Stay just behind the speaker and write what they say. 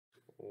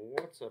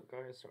What's up,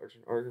 guys?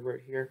 Sergeant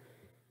Argobert here.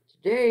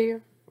 Today,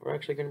 we're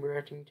actually going to be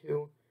reacting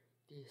to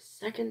the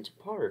second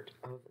part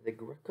of the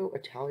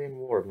Greco-Italian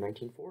War of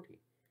 1940.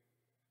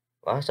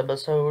 Last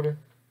episode,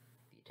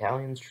 the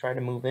Italians tried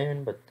to move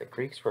in, but the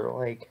Greeks were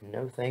like,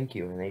 no thank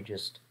you, and they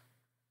just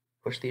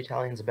pushed the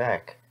Italians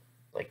back,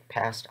 like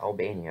past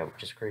Albania,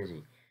 which is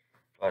crazy.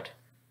 But,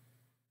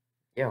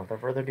 yeah,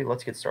 without further ado,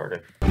 let's get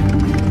started.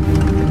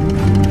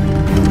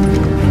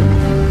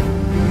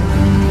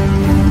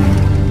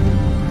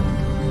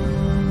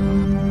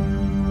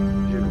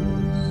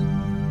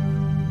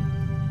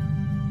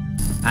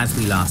 As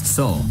we last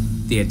saw,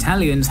 the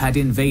Italians had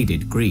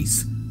invaded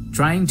Greece,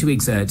 trying to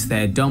exert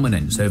their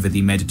dominance over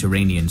the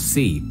Mediterranean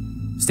Sea,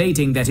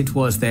 stating that it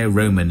was their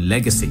Roman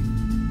legacy.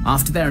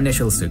 After their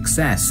initial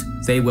success,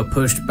 they were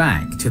pushed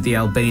back to the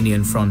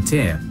Albanian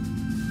frontier.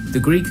 The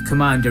Greek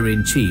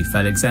commander-in-chief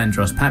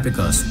Alexandros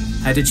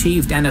Papikos had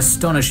achieved an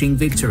astonishing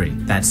victory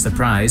that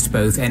surprised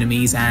both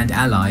enemies and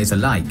allies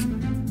alike.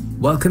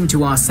 Welcome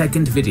to our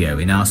second video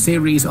in our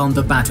series on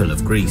the Battle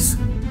of Greece.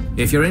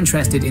 If you're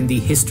interested in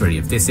the history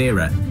of this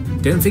era,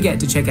 don't forget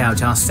to check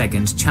out our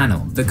second channel,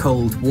 The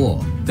Cold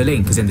War. The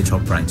link is in the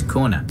top right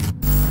corner.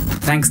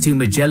 Thanks to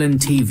Magellan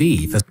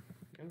TV for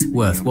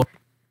worth watching.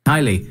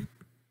 Highly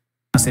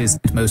is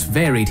the most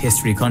varied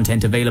history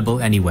content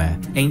available anywhere.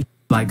 Ain't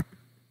like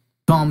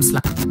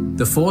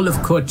The fall of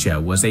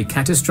Korcha was a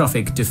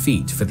catastrophic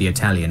defeat for the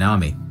Italian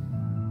army.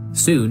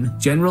 Soon,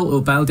 General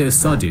Ubaldo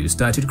Soddu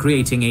started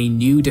creating a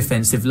new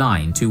defensive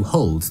line to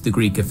hold the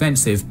Greek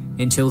offensive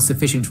until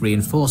sufficient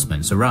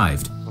reinforcements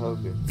arrived.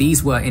 Okay.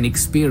 These were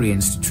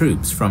inexperienced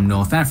troops from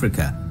North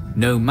Africa,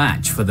 no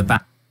match for the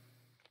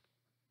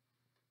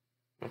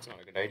That's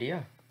not a good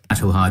idea.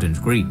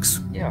 battle-hardened Greeks.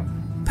 Yeah.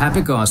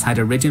 Papikos had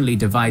originally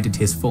divided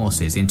his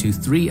forces into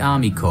 3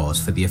 army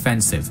corps for the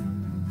offensive.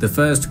 The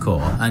first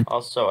corps and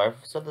Also,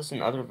 I've said this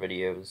in other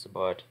videos,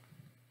 but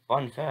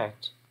fun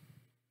fact,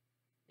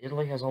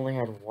 Italy has only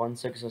had one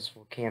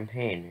successful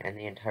campaign in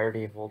the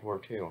entirety of World War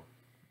II,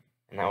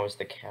 and that was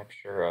the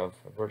capture of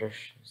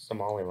British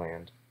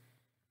Somaliland.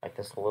 Like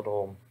this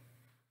little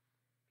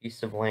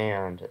piece of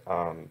land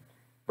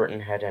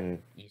Britain had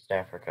in East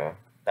Africa.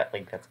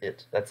 That's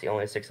it. That's the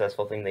only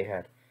successful thing they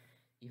had.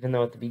 Even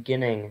though at the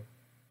beginning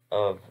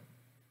of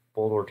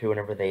World War II,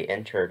 whenever they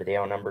entered, they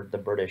outnumbered the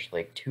British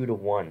like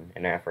 2-1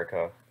 in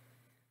Africa,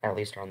 at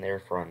least on their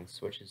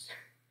fronts, which is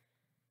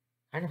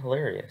kind of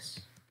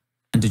hilarious.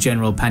 under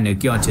General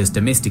Panagiotis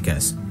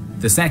Themistokos,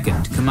 the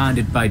second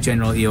commanded by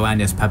General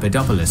Ioannis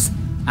Papadopoulos,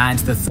 and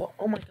the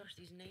Oh my gosh,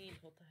 these names,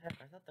 what the heck?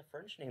 I thought the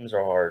French names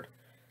are hard.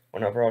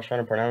 Whenever I was trying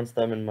to pronounce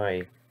them in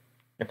my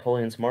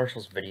Napoleon's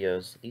Marshals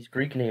videos, these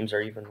Greek names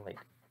are even, like,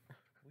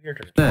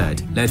 weirder.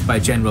 third, led by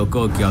General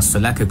Gorgios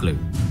Solakoglu.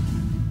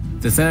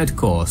 The Third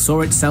Corps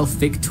saw itself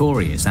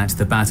victorious at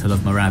the Battle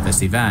of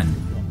Moravia-Sivan,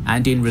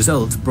 and in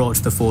result brought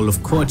the fall of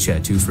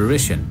Korcha to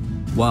fruition,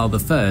 while the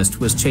first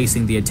was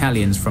chasing the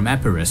Italians from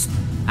Epirus,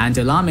 and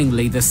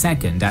alarmingly the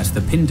second at the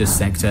Pindus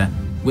sector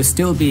was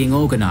still being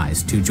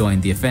organized to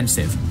join the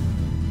offensive.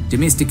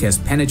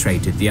 Themistokos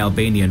penetrated the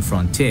Albanian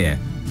frontier,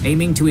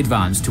 aiming to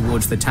advance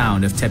towards the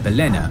town of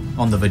Tepelena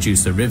on the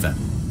Vajusa River.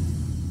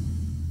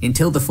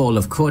 Until the fall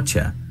of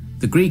Korcha,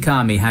 the Greek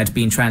army had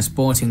been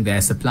transporting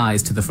their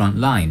supplies to the front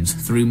lines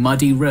through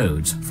muddy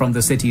roads from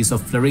the cities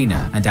of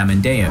Florina and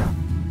Amendeio.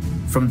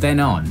 From then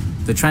on,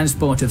 the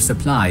transport of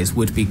supplies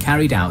would be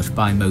carried out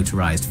by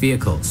motorized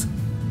vehicles.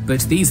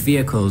 But these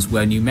vehicles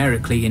were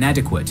numerically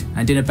inadequate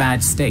and in a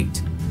bad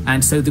state,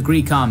 and so the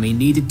Greek army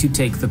needed to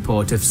take the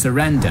port of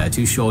Saranda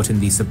to shorten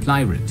the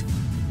supply route.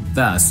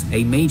 Thus,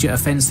 a major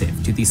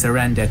offensive to the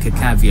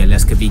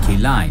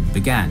Saranda-Kakavia-Leskaviki line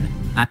began,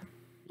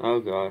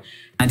 Oh gosh.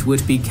 and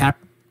would be carried.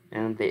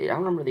 And I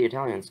remember the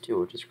Italians too,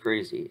 which is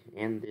crazy.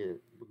 And the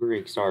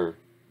Greeks are,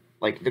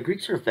 like, the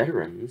Greeks are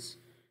veterans.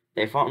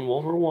 They fought in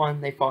World War I,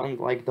 they fought in,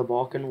 like, the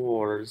Balkan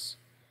Wars.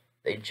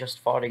 They just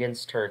fought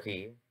against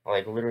Turkey,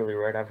 like, literally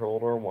right after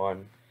World War I.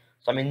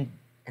 So, I mean,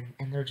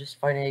 and they're just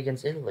fighting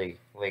against Italy,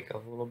 like, a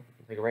little,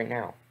 like, right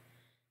now.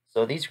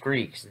 So these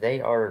Greeks, they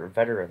are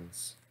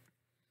veterans.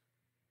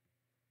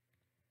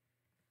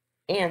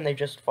 And they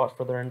just fought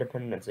for their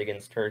independence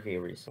against Turkey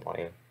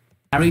recently.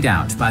 Carried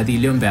out by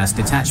the Lumbers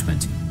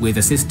detachment with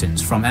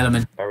assistance from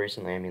elements By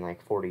recently, I mean,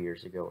 like, 40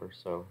 years ago or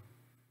so.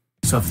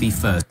 of the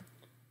First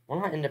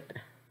Well,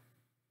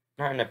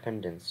 not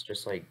independence,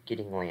 just, like,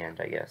 getting land,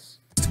 I guess.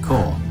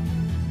 Corps.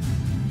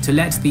 To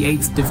let the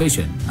 8th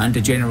Division under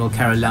General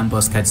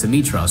Charalambos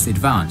Katsamitros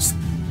advance,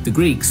 the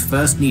Greeks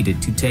first needed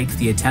to take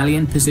the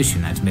Italian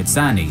position at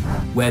Metsani,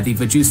 where the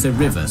Vajusa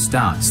River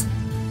starts.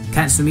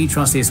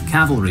 Katsamitros'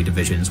 cavalry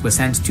divisions were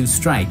sent to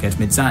strike at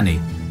Metsani,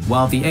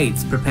 while the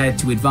 8th prepared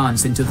to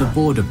advance into the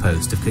border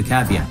post of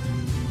Kakavia.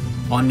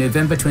 On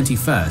November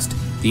 21st,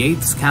 the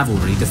 8th's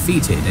cavalry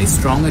defeated a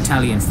strong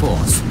Italian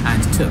force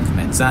and took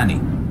Metsani.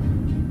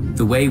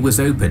 The way was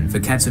open for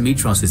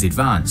Katsamitros'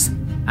 advance,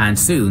 and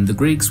soon the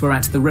Greeks were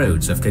at the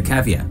roads of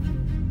Kakavia.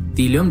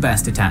 The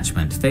Lumbers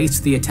detachment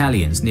faced the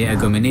Italians near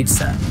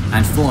Gomenitsa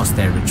and forced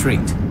their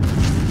retreat.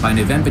 By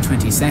November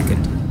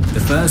 22nd, the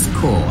First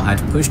Corps had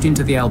pushed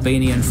into the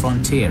Albanian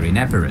frontier in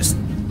Epirus,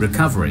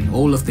 recovering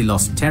all of the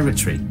lost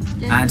territory,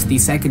 and the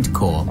Second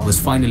Corps was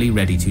finally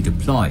ready to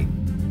deploy.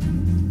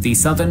 The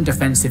southern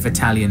defensive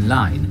Italian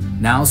line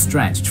now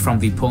stretched from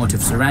the port of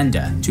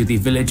Saranda to the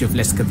village of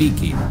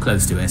Lescaviki,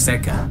 close to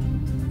Eseca.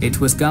 It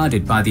was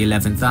guarded by the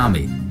 11th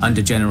Army,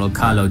 under General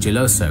Carlo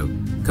Geloso,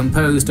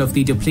 composed of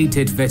the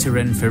depleted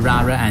veteran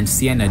Ferrara and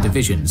Siena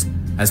divisions,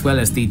 as well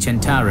as the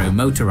Centaro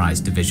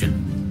motorized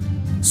division.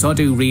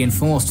 Soddu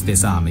reinforced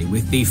this army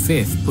with the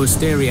 5th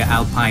Posterior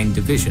Alpine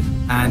Division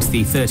and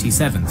the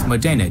 37th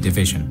Modena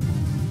Division.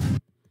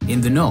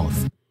 In the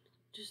north,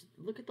 just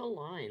look at the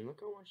line.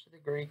 Look how much the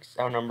Greeks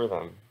outnumber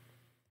them.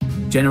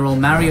 General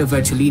Mario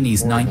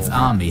Vercellini's 9th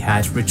Army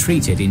had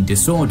retreated in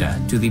disorder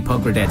to the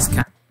Pogradets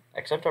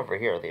Except over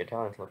here, the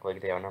Italians look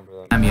like they outnumber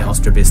them.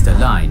 Camia-Ostrobista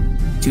line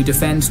to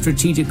defend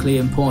strategically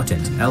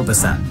important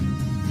Elbasan.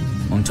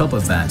 On top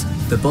of that,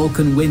 the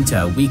Balkan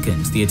winter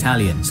weakened the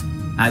Italians,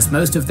 as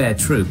most of their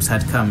troops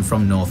had come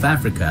from North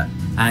Africa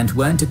and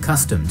weren't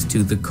accustomed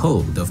to the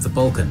cold of the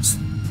Balkans.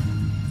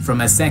 From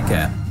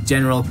Eseca,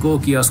 General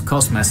Gorgios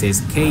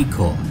Kosmas's K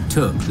Corps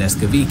took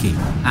Lescaviki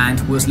and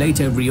was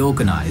later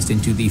reorganized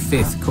into the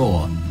 5th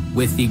Corps,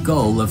 with the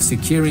goal of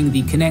securing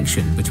the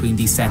connection between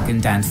the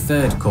 2nd and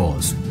 3rd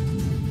Corps.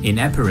 In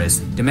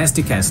Epirus,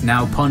 Metaxas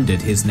now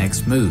pondered his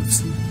next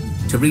moves.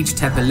 To reach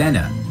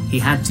Tepelena, he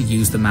had to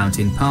use the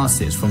mountain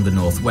passes from the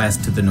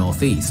northwest to the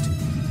northeast.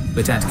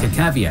 But at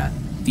Kakavia,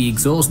 the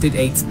exhausted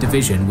 8th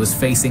Division was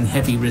facing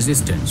heavy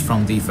resistance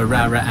from the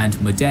Ferrara and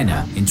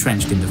Modena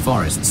entrenched in the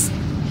forests.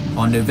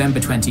 On November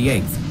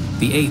 28th,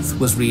 the 8th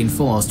was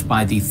reinforced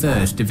by the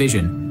 3rd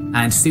Division,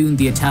 and soon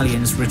the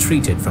Italians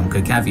retreated from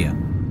Kakavia.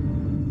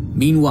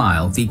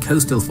 Meanwhile, the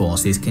coastal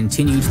forces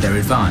continued their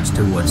advance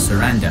towards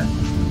Saranda,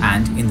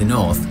 and in the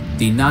north,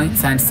 the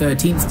 9th and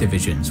 13th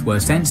Divisions were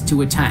sent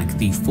to attack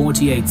the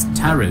 48th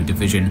Taro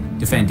Division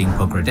defending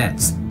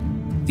Pogradets.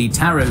 The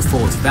Taro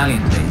fought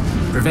valiantly,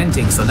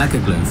 preventing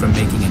Solakoglu from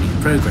making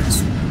any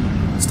progress.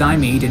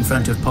 Stymied in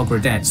front of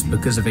Pogradets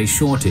because of a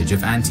shortage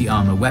of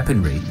anti-armor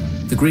weaponry,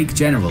 the Greek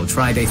general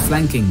tried a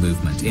flanking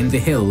movement in the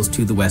hills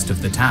to the west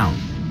of the town.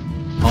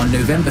 On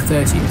November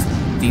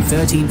 30th, the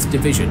 13th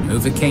Division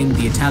overcame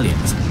the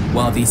Italians,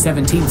 while the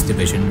 17th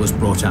Division was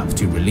brought up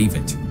to relieve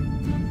it.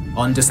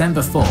 On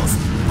December 4th,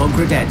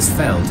 Pogradets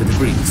fell to the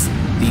Greeks,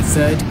 the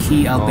 3rd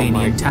key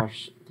Albanian town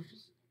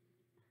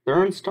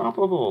They're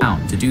unstoppable.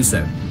 to do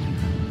so.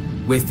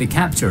 With the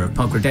capture of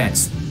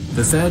Pogradets,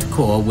 the 3rd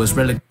Corps was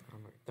relegated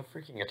The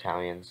freaking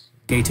Italians.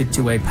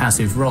 to a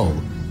passive role,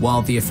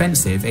 while the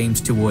offensive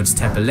aimed towards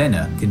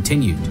Tepelena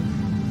continued.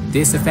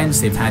 This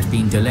offensive had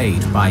been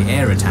delayed by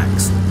air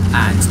attacks,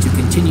 and to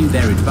continue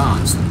their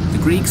advance, the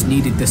Greeks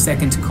needed the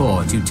 2nd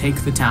Corps to take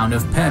the town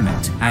of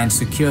Permet and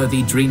secure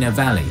the Drina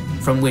Valley,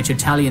 from which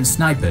Italian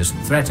snipers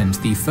threatened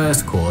the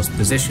 1st Corps'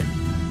 position.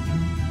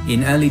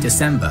 In early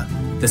December,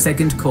 the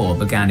 2nd Corps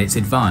began its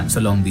advance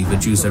along the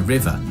Vajusa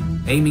River,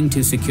 aiming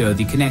to secure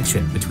the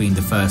connection between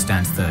the 1st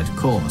and 3rd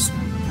Corps.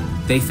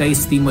 They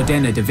faced the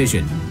Modena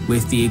Division,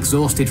 with the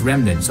exhausted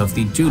remnants of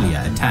the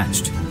Julia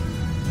attached.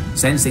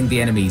 Sensing the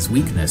enemy's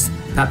weakness,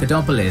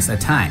 Papadopoulos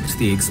attacked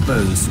the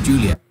exposed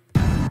Julia.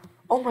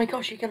 Oh my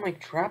gosh, you can like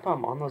trap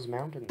them on those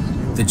mountains.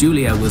 The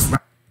Julia was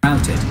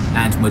routed,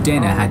 and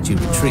Modena had to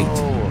retreat.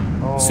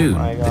 Soon,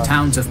 the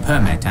towns of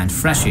Permet and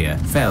Frascia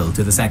fell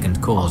to the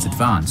 2nd Corps'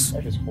 advance.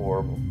 That is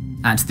horrible.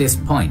 At this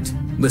point,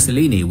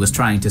 Mussolini was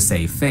trying to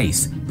save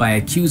face by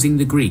accusing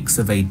the Greeks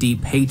of a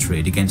deep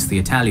hatred against the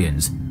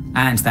Italians,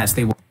 and that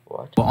they were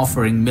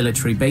offering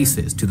military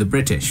bases to the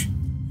British.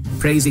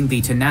 Praising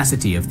the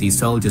tenacity of these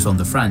soldiers on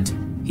the front,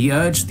 he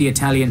urged the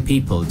Italian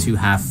people to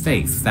have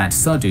faith that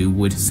Soddu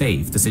would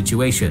save the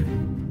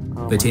situation.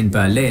 But in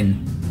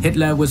Berlin,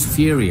 Hitler was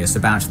furious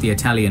about the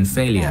Italian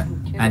failure,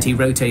 and he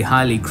wrote a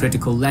highly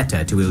critical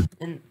letter to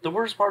And the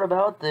worst part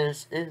about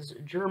this is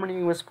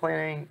Germany was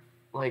planning,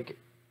 like,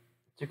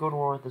 to go to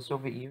war with the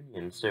Soviet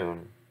Union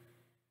soon.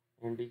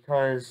 And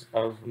because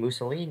of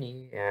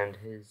Mussolini and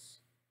his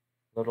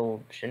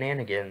little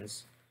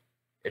shenanigans,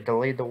 it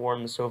delayed the war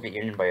in the Soviet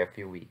Union by a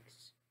few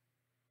weeks.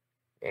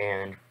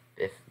 And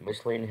if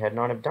Mussolini had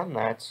not have done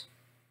that,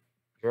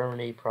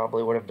 Germany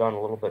probably would have done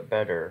a little bit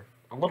better.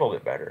 A little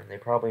bit better. They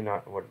probably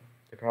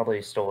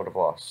still would have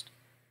lost.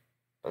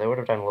 But they would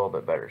have done a little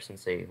bit better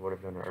since they would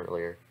have done it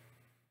earlier.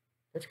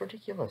 That's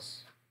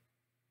ridiculous.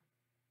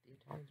 The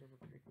Italians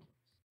are ridiculous.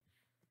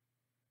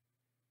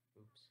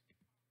 Oops.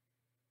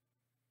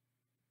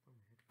 Oh, my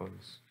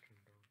headphones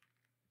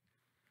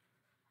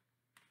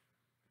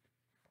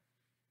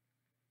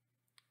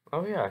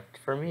turned on. Oh yeah,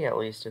 for me at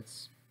least,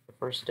 it's the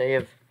first day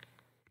of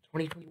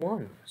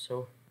 2021,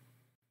 so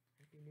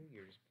Happy New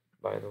Year's,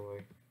 by the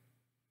way.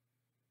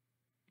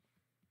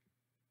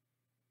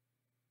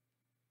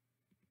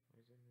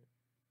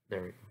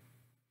 There we go.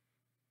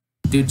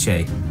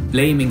 Duce,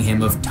 blaming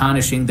him of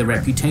tarnishing the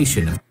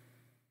reputation of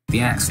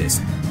the Axis,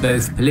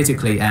 both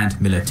politically and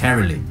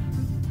militarily.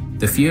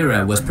 The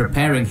Führer was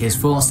preparing his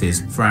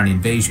forces for an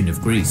invasion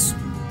of Greece.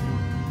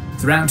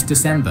 Throughout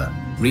December,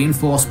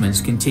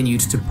 Reinforcements continued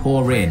to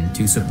pour in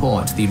to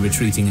support the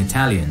retreating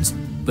Italians,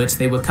 but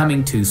they were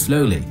coming too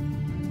slowly.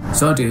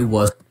 Soddu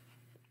was...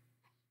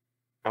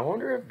 I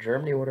wonder if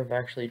Germany would have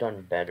actually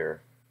done better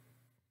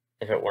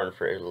if it weren't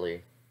for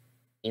Italy.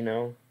 You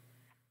know?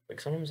 Like,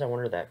 sometimes I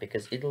wonder that,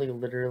 because Italy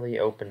literally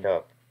opened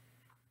up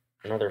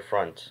another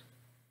front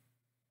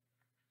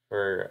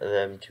for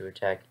them to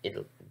attack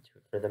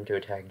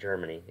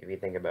Germany, if you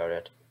think about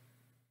it.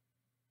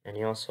 And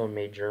he also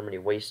made Germany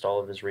waste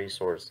all of his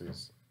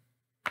resources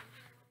in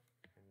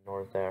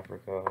North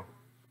Africa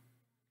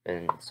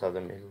and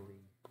southern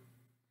Italy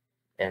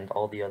and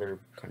all the other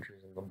countries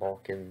in the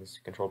Balkans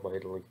controlled by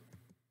Italy.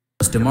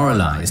 Was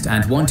demoralized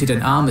and wanted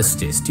an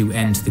armistice to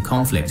end the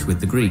conflict with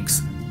the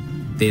Greeks.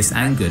 This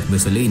angered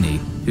Mussolini,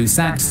 who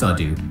sacked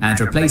Soddu and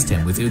replaced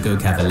him with Ugo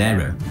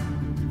Cavallero.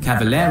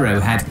 Cavallero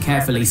had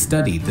carefully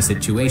studied the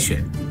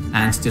situation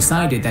and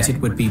decided that it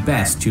would be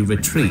best to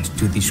retreat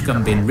to the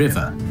Shkumbin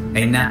River,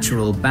 a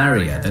natural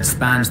barrier that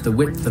spans the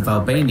width of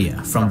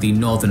Albania from the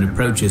northern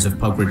approaches of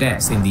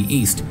Pogradets in the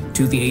east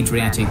to the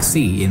Adriatic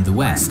Sea in the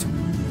west.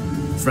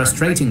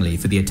 Frustratingly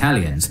for the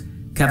Italians,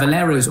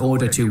 Cavallero's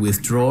order to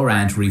withdraw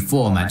and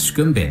reform at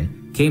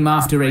Shkumbin came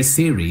after a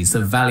series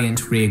of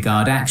valiant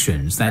rearguard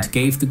actions that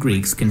gave the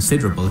Greeks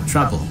considerable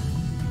trouble.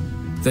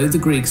 Though the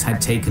Greeks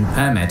had taken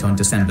Permet on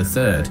December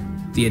 3rd,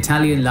 the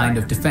Italian line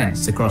of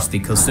defense across the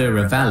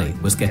Kosura Valley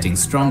was getting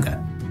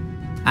stronger.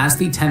 As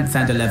the 10th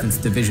and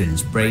 11th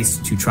Divisions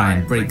braced to try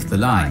and break the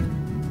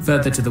line,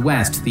 further to the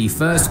west the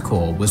 1st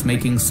Corps was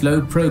making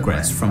slow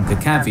progress from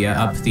Kakavia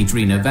up the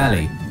Drina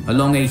Valley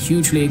along a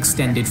hugely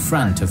extended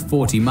front of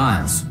 40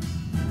 miles.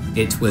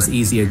 It was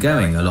easier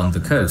going along the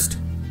coast,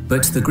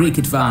 but the Greek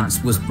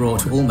advance was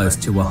brought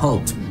almost to a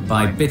halt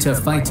by bitter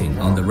fighting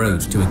on the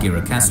road to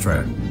Agira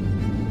Castro.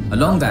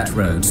 Along that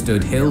road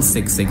stood Hill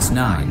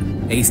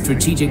 669, a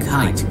strategic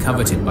height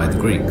coveted by the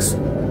Greeks.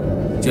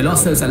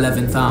 Gelosso's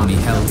 11th Army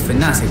held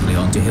fanatically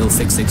onto Hill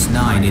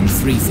 669 in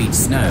 3 feet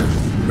snow,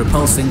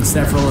 repulsing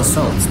several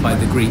assaults by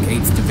the Greek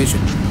 8th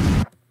Division.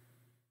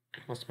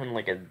 Must have been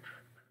like a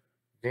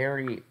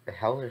very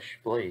hellish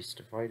place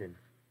to fight in.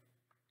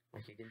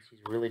 Like, against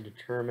these really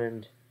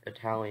determined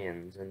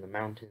Italians in the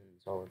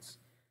mountains while it's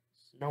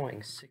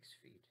snowing 6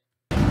 feet.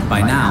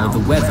 By now,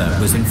 the weather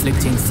was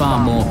inflicting far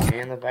more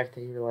and the fact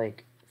that you're,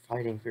 like,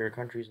 fighting for your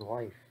country's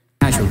life.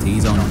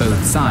 Casualties on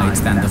both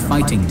sides than the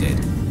fighting did.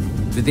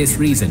 For this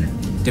reason,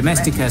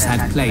 Domesticus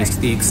had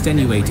placed the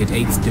extenuated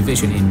 8th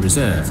Division in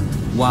reserve,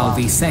 while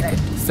the 2nd,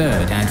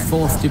 3rd and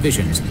 4th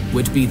Divisions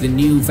would be the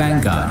new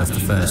vanguard of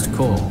the 1st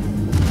Corps.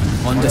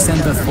 On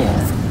December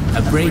 4th,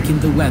 a break in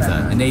the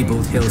weather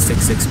enabled Hill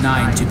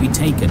 669 to be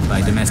taken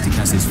by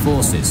Domesticus's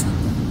forces.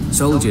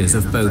 Soldiers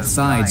of both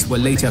sides were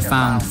later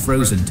found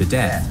frozen to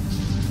death.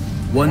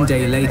 1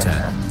 day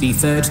later, the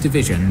 3rd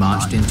Division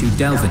marched into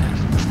Delvina,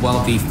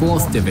 while the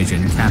 4th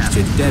Division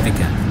captured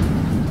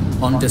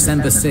Devikan. On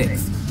December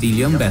 6th, the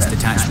Ljumbest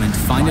detachment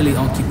finally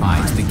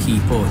occupied the key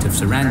port of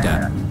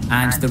Saranda,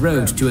 and the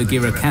road to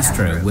Agira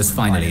Castro was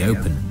finally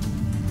open.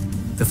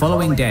 The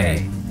following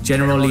day,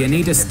 General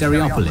Leonidas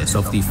Stereopoulos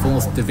of the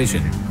 4th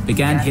Division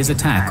began his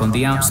attack on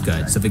the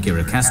outskirts of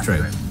Agira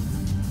Castro.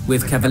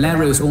 With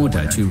Cavallero's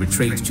order to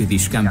retreat to the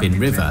Shkumbin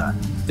River,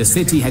 the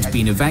city had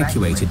been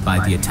evacuated by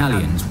the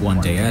Italians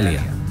 1 day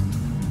earlier.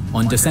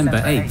 On December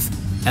 8th,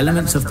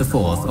 elements of the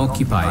 4th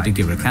occupied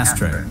Agira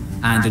Castro,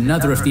 and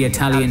another of the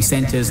Italian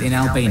centers in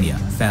Albania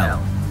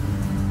fell.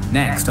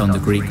 Next on the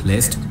Greek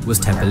list was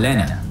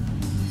Tepelena.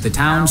 The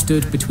town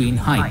stood between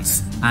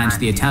heights, and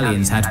the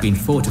Italians had been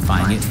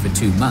fortifying it for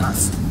 2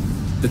 months.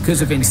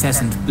 Because of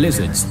incessant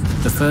blizzards,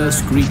 the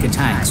first Greek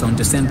attacks on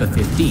December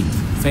 15th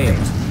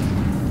failed.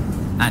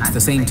 At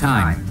the same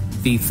time,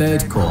 the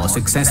 3rd Corps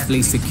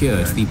successfully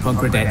secured the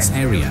Pogradets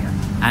area,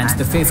 and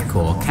the 5th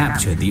Corps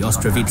captured the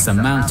Ostrovica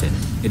mountain,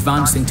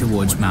 advancing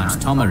towards Mount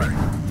Tomarin.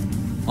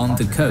 On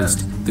the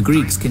coast, the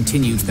Greeks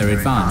continued their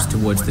advance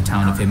towards the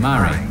town of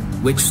Himare,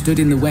 which stood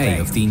in the way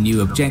of the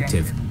new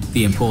objective,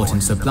 the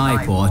important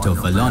supply port of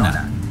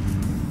Valona.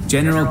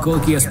 General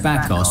Gorgias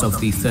Bakos of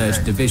the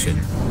 3rd Division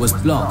was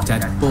blocked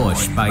at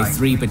Borsh by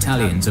 3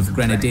 battalions of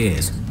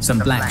grenadiers, some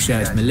black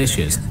shirt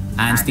militias,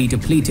 and the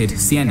depleted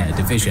Siena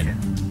Division.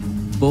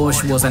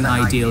 Borsh was an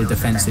ideal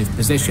defensive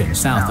position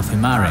south of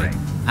Himare,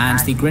 and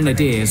the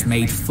grenadiers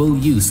made full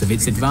use of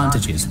its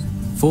advantages,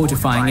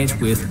 fortifying it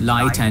with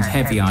light and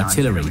heavy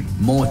artillery,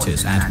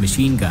 mortars and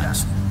machine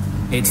guns.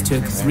 It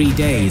took 3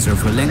 days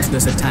of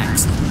relentless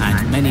attacks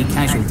and many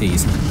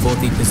casualties for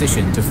the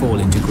position to fall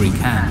into Greek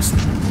hands.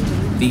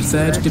 The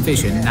 3rd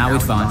Division now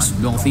advanced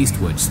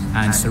northeastwards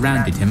and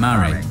surrounded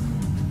Himare.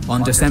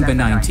 On December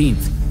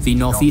 19th, the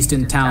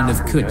northeastern town of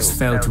Kuts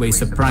fell to a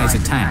surprise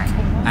attack,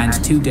 and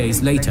 2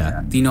 days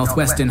later, the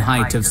northwestern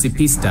height of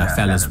Sipista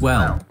fell as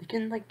well.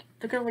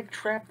 They're gonna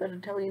trap that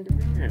Italian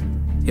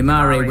division.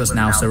 Himare was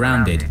now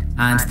surrounded,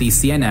 and the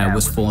Siena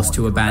was forced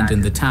to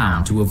abandon the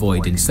town to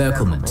avoid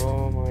encirclement.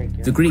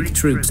 The Greek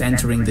troops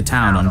entering the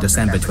town on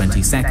December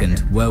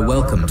 22nd were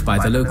welcomed by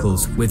the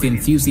locals with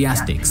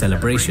enthusiastic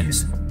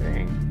celebrations.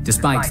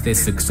 Despite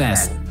this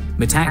success,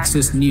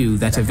 Metaxas knew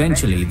that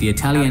eventually the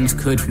Italians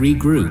could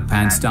regroup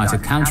and start a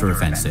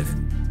counteroffensive.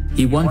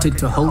 He wanted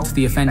to halt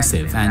the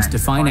offensive and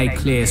define a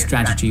clear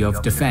strategy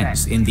of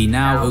defense in the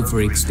now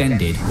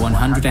overextended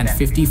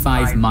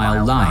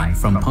 155-mile line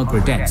from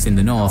Pogradets in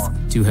the north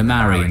to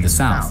Himare in the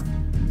south.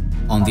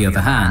 On the other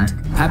hand,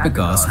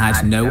 Papagos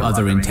had no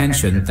other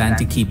intention than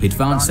to keep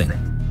advancing.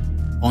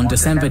 On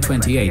December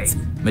 28th,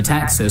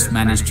 Metaxas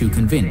managed to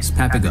convince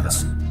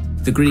Papagos.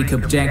 The Greek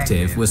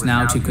objective was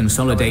now to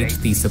consolidate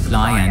the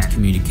supply and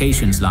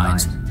communications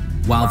lines,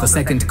 while the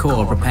Second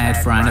Corps prepared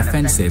for an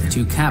offensive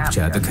to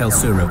capture the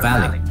Kelsura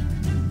Valley.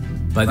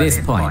 By this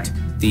point,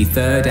 the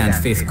 3rd and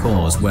 5th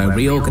Corps were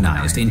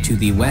reorganized into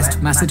the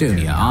West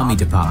Macedonia Army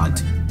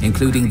Department,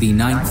 including the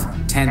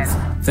 9th,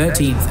 10th,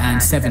 13th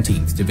and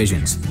 17th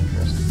Divisions.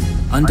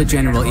 Under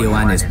General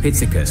Ioannis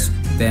Pitzikas,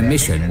 their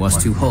mission was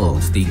to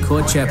hold the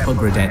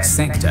Korche-Pogradets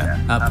sector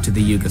up to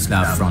the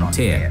Yugoslav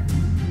frontier.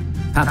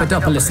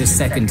 Papadopoulos'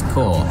 2nd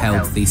Corps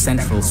held the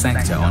central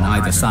sector on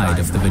either side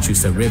of the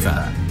Vatusa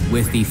River,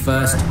 with the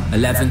 1st,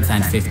 11th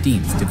and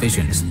 15th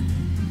Divisions.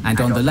 And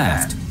on the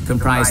left,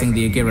 comprising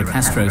the Agira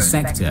Castro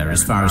sector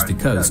as far as the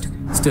coast,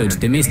 stood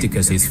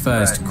Demistokos'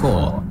 1st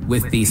Corps,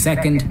 with the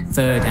 2nd,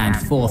 3rd and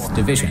 4th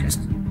Divisions,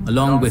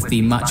 along with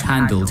the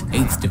much-handled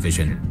 8th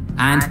Division,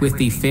 and with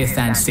the 5th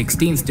and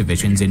 16th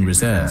Divisions in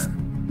reserve.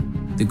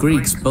 The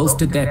Greeks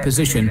bolstered their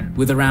position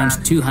with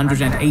around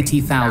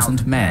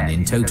 280,000 men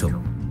in total.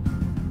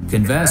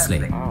 Conversely,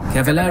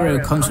 Cavallero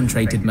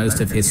concentrated most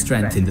of his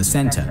strength in the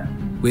center,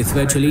 with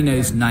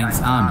Virgilino's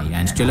 9th Army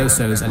and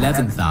Gelosso's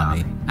 11th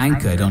Army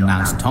anchored on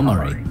Mount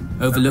Tomari,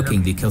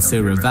 overlooking the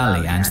Kelsura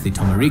Valley and the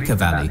Tomarica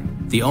Valley,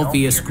 the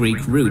obvious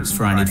Greek routes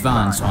for an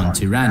advance on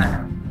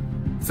Tirana.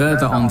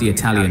 Further on the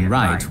Italian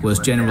right was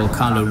General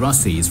Carlo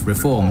Rossi's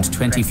reformed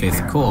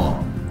 25th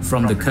Corps,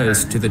 from the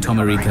coast to the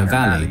Tomarica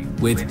Valley,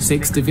 with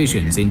 6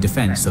 divisions in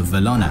defense of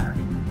Valona.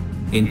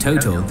 In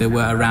total, there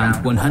were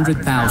around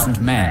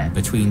 100,000 men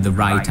between the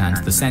right and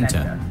the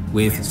center,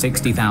 with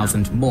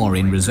 60,000 more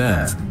in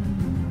reserve.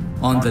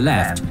 On the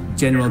left,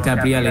 General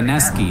Gabriele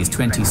Naschi's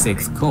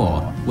 26th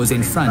Corps was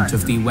in front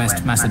of the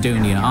West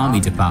Macedonia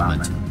Army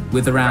Department,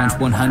 with around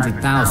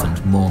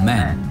 100,000 more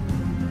men.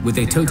 With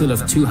a total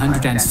of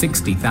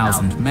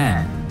 260,000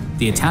 men,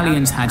 the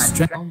Italians had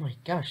strength. Oh my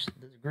gosh,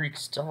 the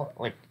Greeks still,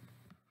 like,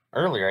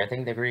 earlier, I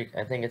think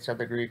it said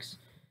the Greeks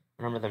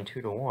number them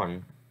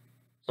 2-1.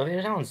 So the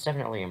Italians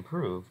definitely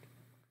improved,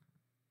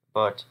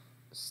 but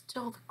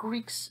still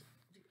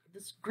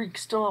this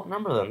Greeks still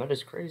outnumber them. That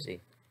is crazy.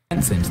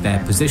 Strengthened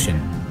their position,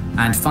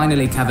 and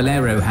finally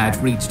Cavallero had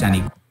reached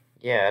an.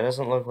 Yeah, it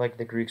doesn't look like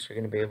the Greeks are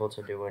going to be able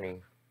to do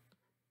any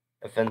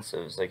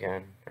offensives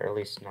again, or at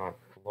least not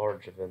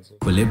large offensives.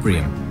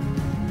 Equilibrium.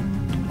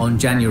 On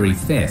January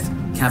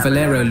 5th,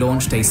 Cavallero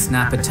launched a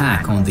snap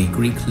attack on the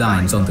Greek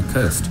lines on the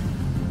coast.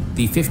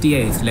 The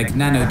 58th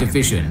Legnano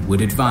Division would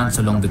advance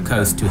along the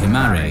coast to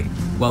Himare,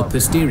 while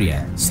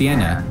Pistoia,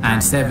 Siena,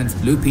 and 7th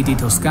Lupi di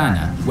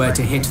Toscana were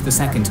to hit the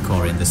 2nd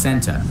Corps in the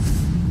center.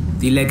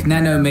 The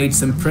Legnano made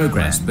some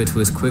progress but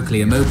was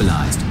quickly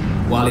immobilized,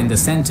 while in the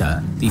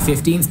center, the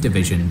 15th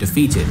Division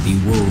defeated the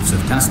Wolves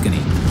of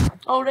Tuscany.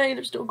 Oh dang,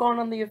 they're still going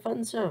on the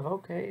offensive,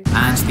 okay.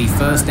 And the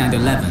 1st and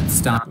 11th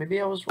started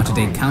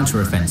a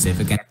counteroffensive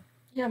against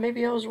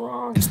maybe I was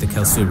wrong. The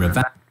Kelsura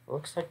Valley.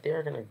 Looks like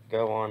they're gonna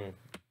go on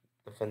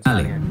offensive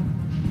again.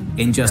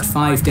 In just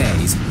 5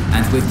 days,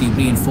 and with the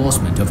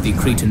reinforcement of the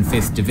Cretan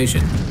 5th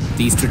Division,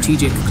 the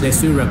strategic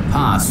Klesura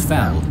Pass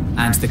fell,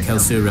 and the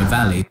Kelsura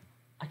Valley.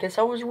 I guess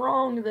I was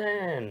wrong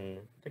then.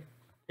 The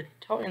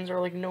Italians are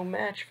like no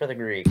match for the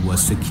Greeks.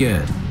 Was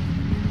secured.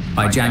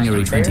 By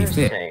January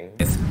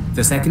 25th,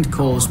 the 2nd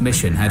Corps'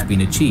 mission had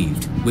been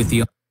achieved, with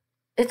the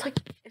It's like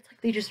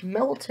they just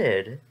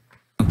melted.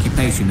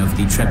 Occupation of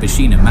the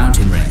Trebishina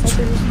mountain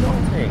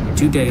range.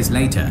 2 days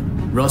later,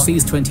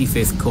 Rossi's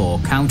 25th Corps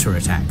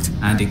counterattacked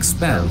and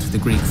expelled the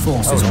Greek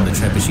forces on the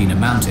Trebishina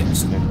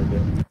mountains.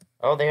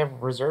 Oh, they have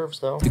reserves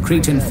though. The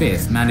Cretan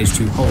 5th managed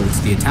to hold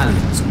the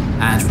Italians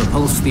and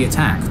repulsed the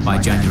attack by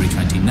January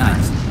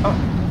 29th.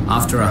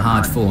 After a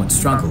hard-fought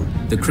struggle,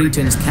 the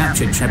Cretans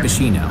captured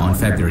Trebishina on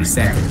February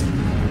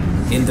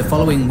 2nd. In the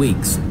following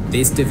weeks,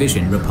 this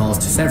division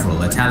repulsed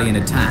several Italian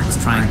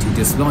attacks trying to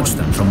dislodge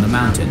them from the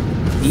mountain,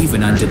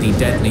 even under the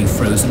deadly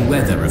frozen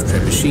weather of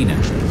Trebishina.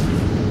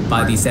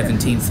 By the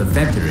 17th of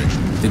February,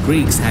 the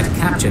Greeks had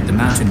captured the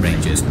mountain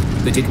ranges,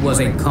 but it was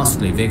a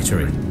costly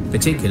victory,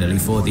 particularly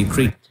for the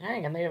Cretan.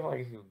 Dang, and they have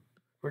like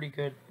pretty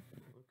good.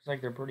 Looks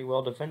like they're pretty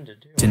well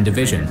defended too.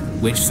 Division,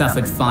 which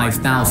suffered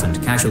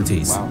 5,000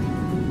 casualties. Wow.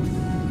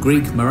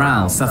 Greek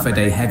morale suffered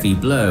a heavy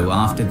blow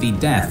after the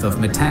death of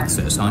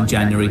Metaxas on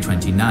January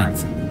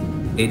 29th.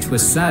 It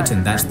was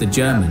certain that the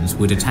Germans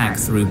would attack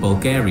through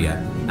Bulgaria,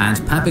 and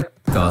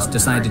Papagos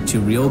decided to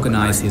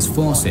reorganize his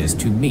forces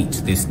to meet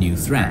this new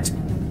threat.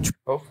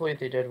 Hopefully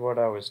they did what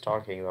I was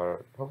talking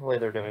about. Hopefully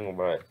they're doing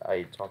what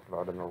I talked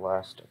about in the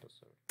last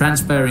episode.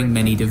 Transferring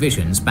many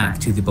divisions back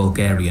to the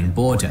Bulgarian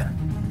border.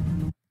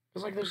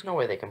 Because like there's no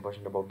way they can push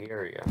into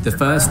Bulgaria. The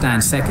 1st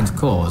and 2nd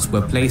Corps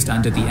were placed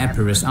under the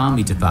Epirus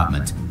Army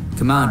Department,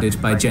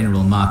 commanded by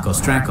General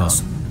Marcos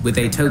Drakos, with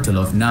a total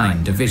of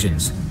 9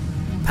 divisions.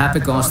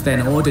 Papagos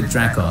then ordered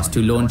Drakos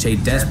to launch a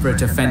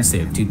desperate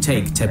offensive to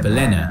take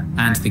Tepelena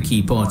and the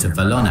key port of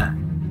Valona.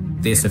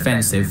 This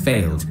offensive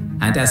failed,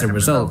 and as a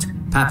result,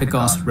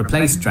 Papagos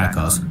replaced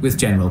Drakos with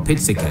General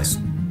Pitsikas,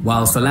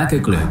 while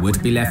Solakoglu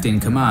would be left in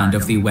command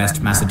of the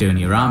West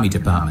Macedonia Army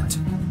Department.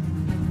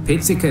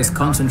 Pitsikas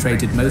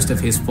concentrated most of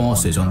his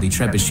forces on the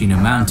Trebishino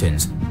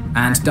Mountains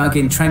and dug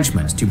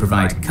entrenchments to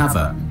provide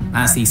cover,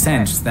 as he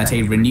sensed that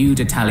a renewed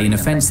Italian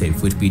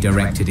offensive would be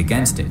directed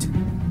against it.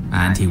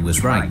 And he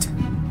was right.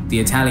 The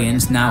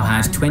Italians now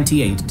had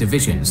 28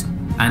 divisions,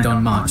 and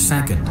on March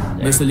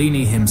 2nd,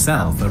 Mussolini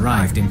himself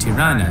arrived in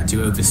Tirana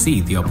to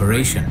oversee the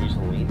operation.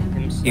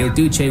 Il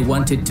Duce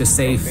wanted to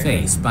save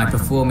face by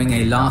performing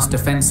a last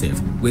offensive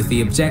with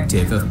the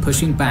objective of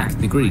pushing back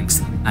the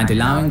Greeks and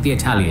allowing the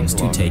Italians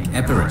to take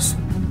Epirus.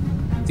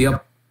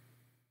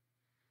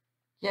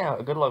 Yeah,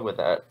 good luck with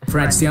that.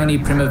 Operazione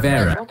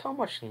Primavera Look how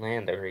much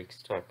land the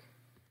Greeks took.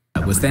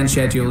 was then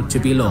scheduled to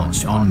be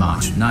launched on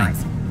March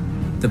 9th.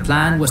 The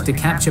plan was to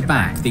capture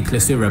back the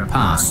Klesura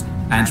Pass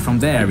and from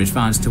there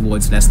advance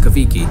towards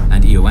Leskoviki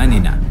and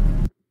Ioannina.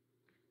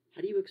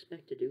 How do you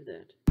expect to do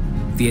that?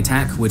 The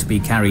attack would be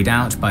carried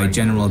out by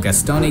General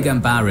Gastone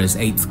Gambara's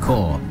 8th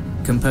Corps,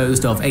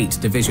 composed of 8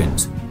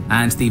 divisions,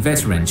 and the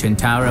veteran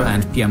Centauro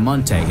and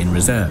Piemonte in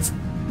reserve.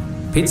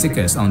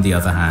 Pitsikas, on the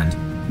other hand,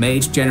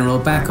 made General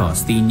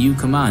Bakos the new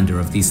commander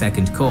of the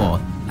 2nd Corps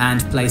and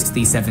placed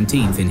the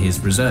 17th in his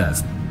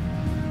reserve.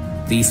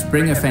 The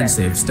spring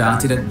offensive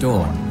started at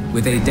dawn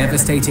with a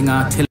devastating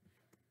artillery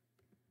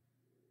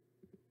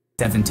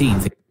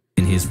 17th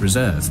in his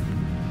reserve.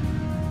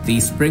 The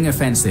spring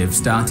offensive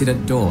started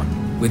at dawn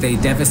with a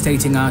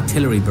devastating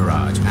artillery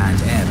barrage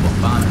and air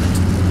bombardment.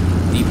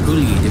 The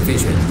Puglia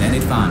Division then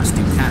advanced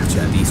to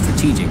capture the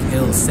strategic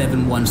Hills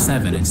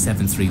 717 and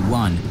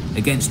 731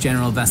 against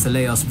General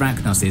Vasileios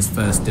Vraknos'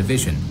 1st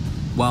Division,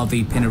 while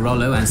the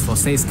Pinerolo and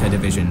Sforsesca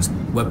divisions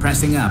were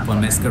pressing up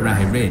on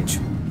Mescarahe Ridge.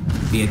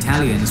 The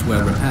Italians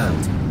were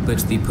repelled, but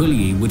the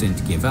Puglia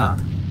wouldn't give up.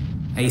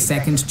 A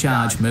second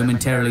charge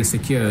momentarily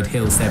secured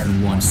Hill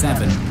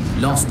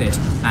 717, lost it,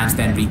 and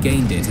then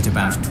regained it at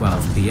about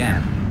 12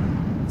 p.m.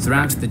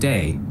 Throughout the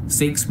day,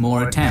 6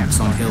 more attempts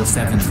on Hill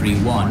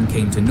 731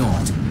 came to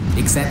naught,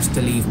 except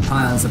to leave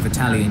piles of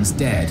Italians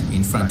dead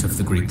in front of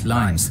the Greek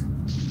lines.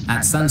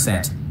 At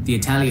sunset, the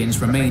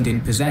Italians remained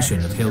in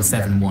possession of Hill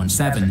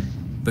 717,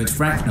 but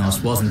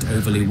Vraknos wasn't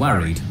overly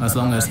worried as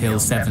long as Hill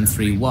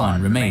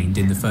 731 remained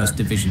in the 1st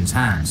Division's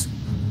hands.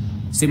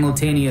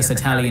 Simultaneous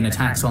Italian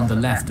attacks on the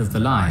left of the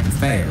line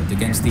failed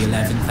against the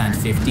 11th and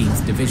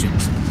 15th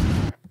Divisions.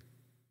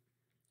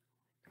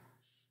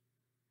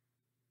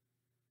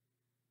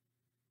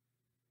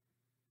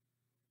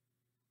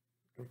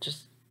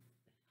 Just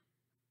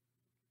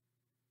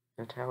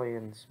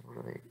Italians, what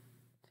are they?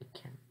 They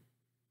can't.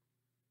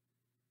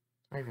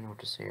 I don't even know what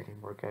to say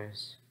anymore,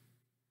 guys.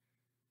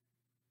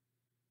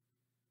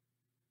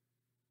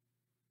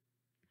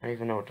 I don't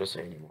even know what to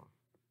say anymore.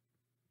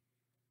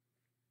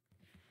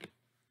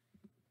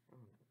 Oh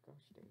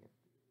gosh dang it.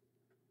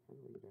 How do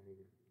we get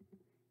here?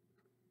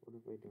 What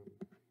have we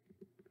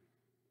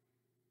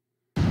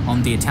done?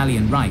 On the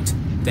Italian right,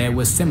 there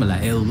was similar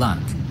ill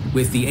luck,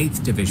 with the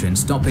 8th Division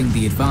stopping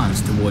the advance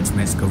towards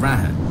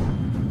Mescarahe.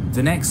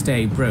 The next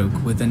day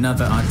broke with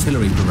another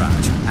artillery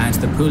barrage and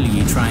the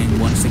Puglia trying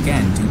once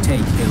again to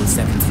take Hill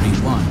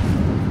 731.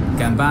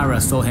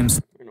 Gambara saw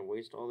himself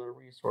Waste all their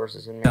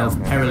resources in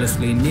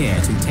perilously near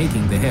to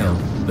taking the hill,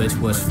 but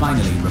was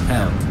finally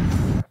repelled.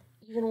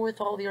 Even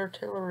with all the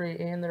artillery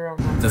and their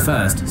The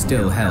 1st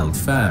still held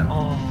firm.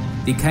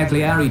 The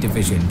Cagliari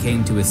Division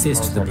came to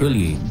assist the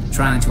Puglia,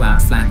 trying to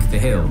outflank the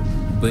hill,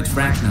 but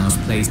Vraknos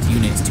placed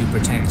units to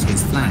protect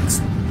his flanks,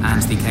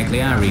 and the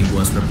Cagliari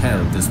was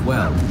repelled as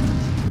well.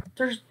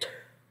 There's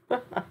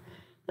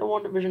the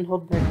 1 division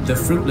held back. The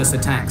fruitless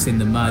attacks in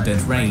the mud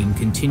and rain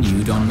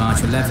continued on March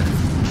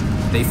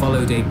 11th. They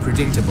followed a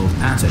predictable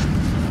pattern.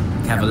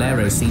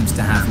 Cavallero seems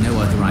to have no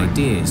other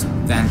ideas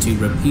than to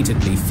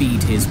repeatedly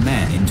feed his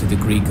men into the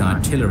Greek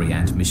artillery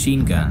and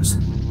machine guns.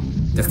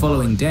 The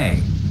following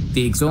day,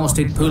 the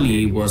exhausted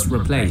Puglia was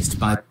replaced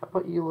by... How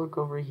about you look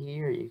over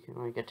here? You can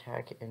like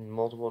attack in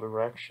multiple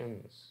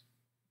directions.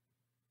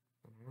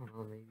 I don't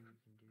know, maybe you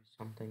can do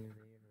something there.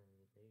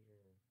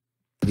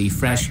 The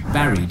fresh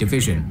Bari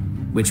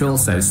Division, which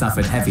also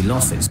suffered heavy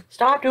losses.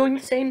 Stop doing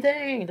the same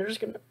thing! They're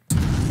just gonna...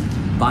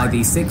 By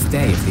the 6th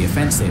day of the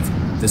offensive,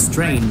 the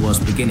strain was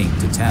beginning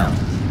to tell.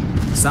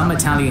 Some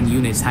Italian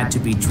units had to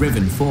be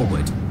driven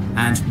forward,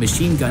 and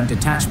machine gun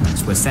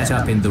detachments were set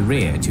up in the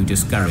rear to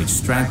discourage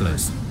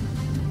stragglers.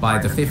 By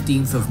the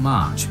 15th of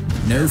March,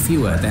 no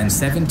fewer than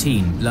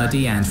 17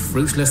 bloody and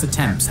fruitless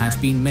attempts had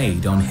been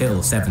made on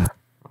Hill 7.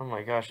 Oh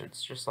my gosh,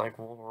 it's just like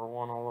World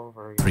War I all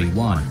over again.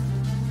 3-1.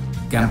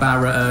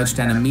 Gambara urged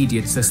an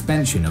immediate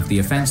suspension of the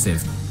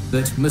offensive,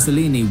 but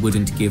Mussolini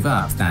wouldn't give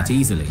up that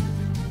easily.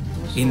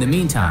 In the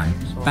meantime,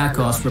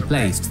 Bakos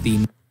replaced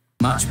the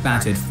much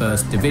battered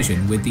 1st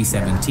Division with the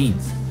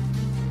 17th.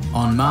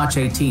 On March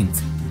 18th,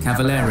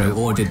 Cavallero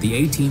ordered the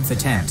 18th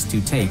attempt to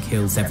take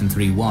Hill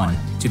 731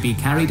 to be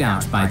carried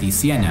out by the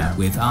Siena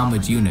with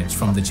armored units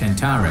from the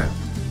Centauro.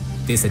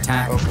 This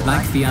attack,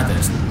 like the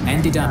others,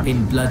 ended up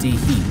in bloody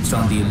heaps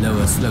on the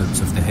lower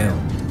slopes of the hill.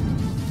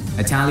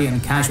 Italian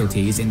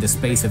casualties in the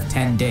space of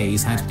 10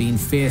 days had been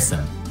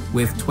fearsome,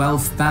 with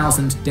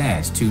 12,000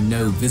 dead to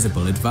no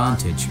visible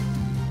advantage.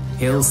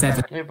 Hill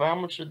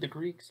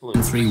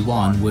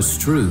 731 was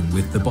strewn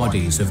with the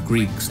bodies of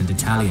Greeks and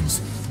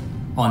Italians.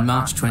 On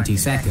March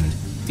 22nd,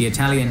 the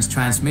Italians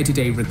transmitted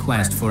a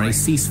request for a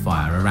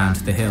ceasefire around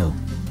the hill,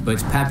 but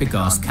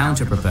Papagos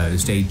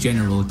counter-proposed a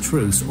general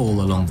truce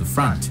all along the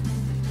front.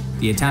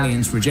 The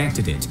Italians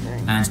rejected it,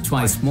 and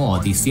twice more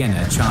the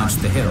Siena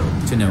charged the hill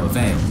to no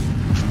avail.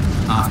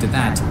 After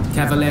that,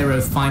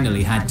 Cavallero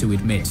finally had to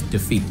admit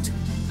defeat,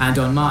 and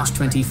on March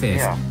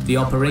 25th, the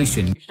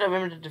operation you should have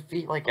him to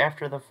defeat like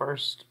after the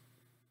first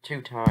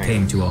 2 times.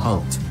 Came to a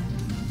halt.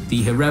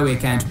 The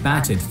heroic and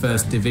battered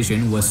 1st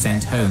Division was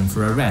sent home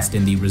for a rest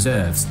in the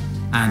reserves,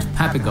 and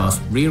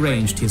Papagos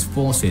rearranged his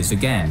forces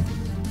again,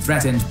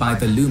 threatened by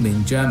the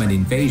looming German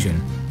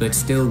invasion, but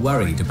still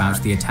worried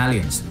about the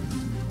Italians.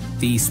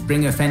 The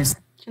spring offensive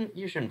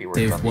You shouldn't be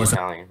worried about the was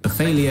Italians. a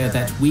failure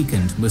that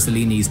weakened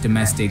Mussolini's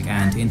domestic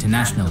and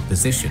international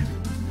position.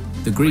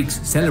 The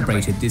Greeks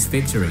celebrated this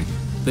victory,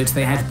 but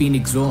they had been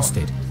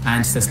exhausted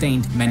and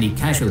sustained many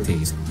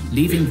casualties,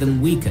 leaving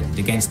them weakened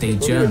against a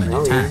German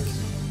attack.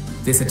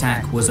 This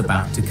attack was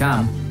about to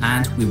come,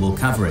 and we will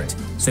cover it,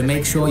 so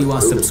make sure you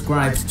are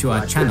subscribed to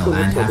our channel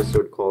and have...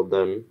 episode called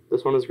then.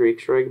 This one is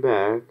Greek Strike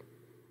Back.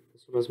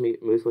 This one is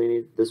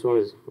Mussolini. This one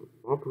is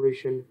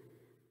Operation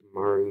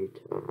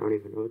Marita. I don't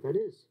even know what that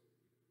is.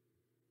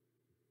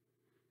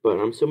 But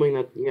I'm assuming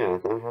that, yeah,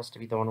 that has to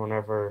be the one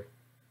whenever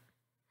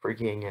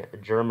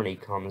freaking Germany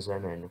comes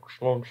in and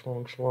schlunk,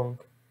 schlunk, schlunk,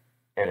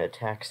 and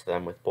attacks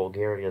them with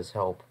Bulgaria's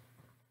help.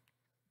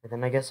 And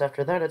then I guess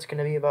after that it's going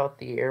to be about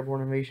the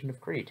airborne invasion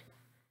of Crete.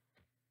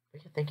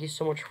 But yeah, thank you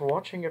so much for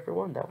watching,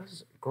 everyone. That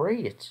was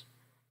great.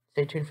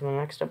 Stay tuned for the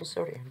next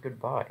episode, and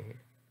goodbye.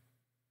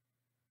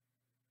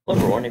 Hello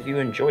everyone, if you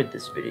enjoyed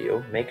this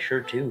video, make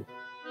sure to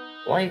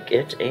like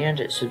it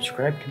and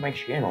subscribe to my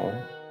channel.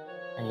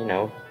 And, you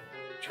know,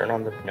 turn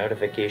on the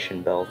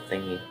notification bell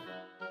thingy.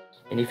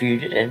 And if you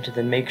didn't,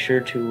 then make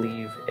sure to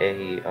leave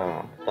a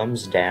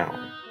thumbs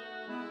down.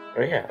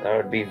 But yeah, that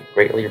would be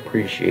greatly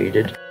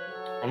appreciated.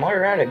 And while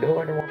you're at it, go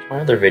ahead and watch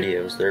my other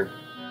videos. They're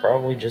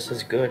probably just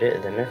as good,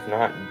 and if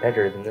not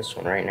better than this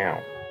one right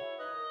now.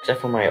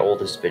 Except for my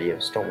oldest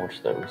videos, don't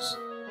watch those.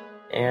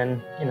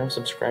 And, you know,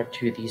 subscribe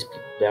to these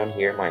people down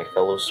here, my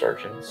fellow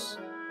sergeants.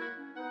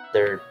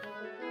 They're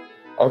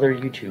other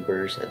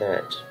YouTubers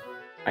that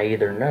I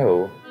either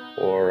know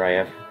or I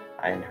have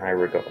in high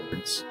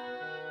regards.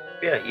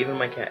 Yeah, even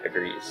my cat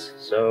agrees.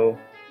 So,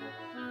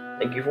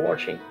 thank you for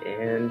watching,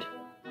 and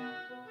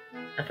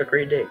have a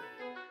great day.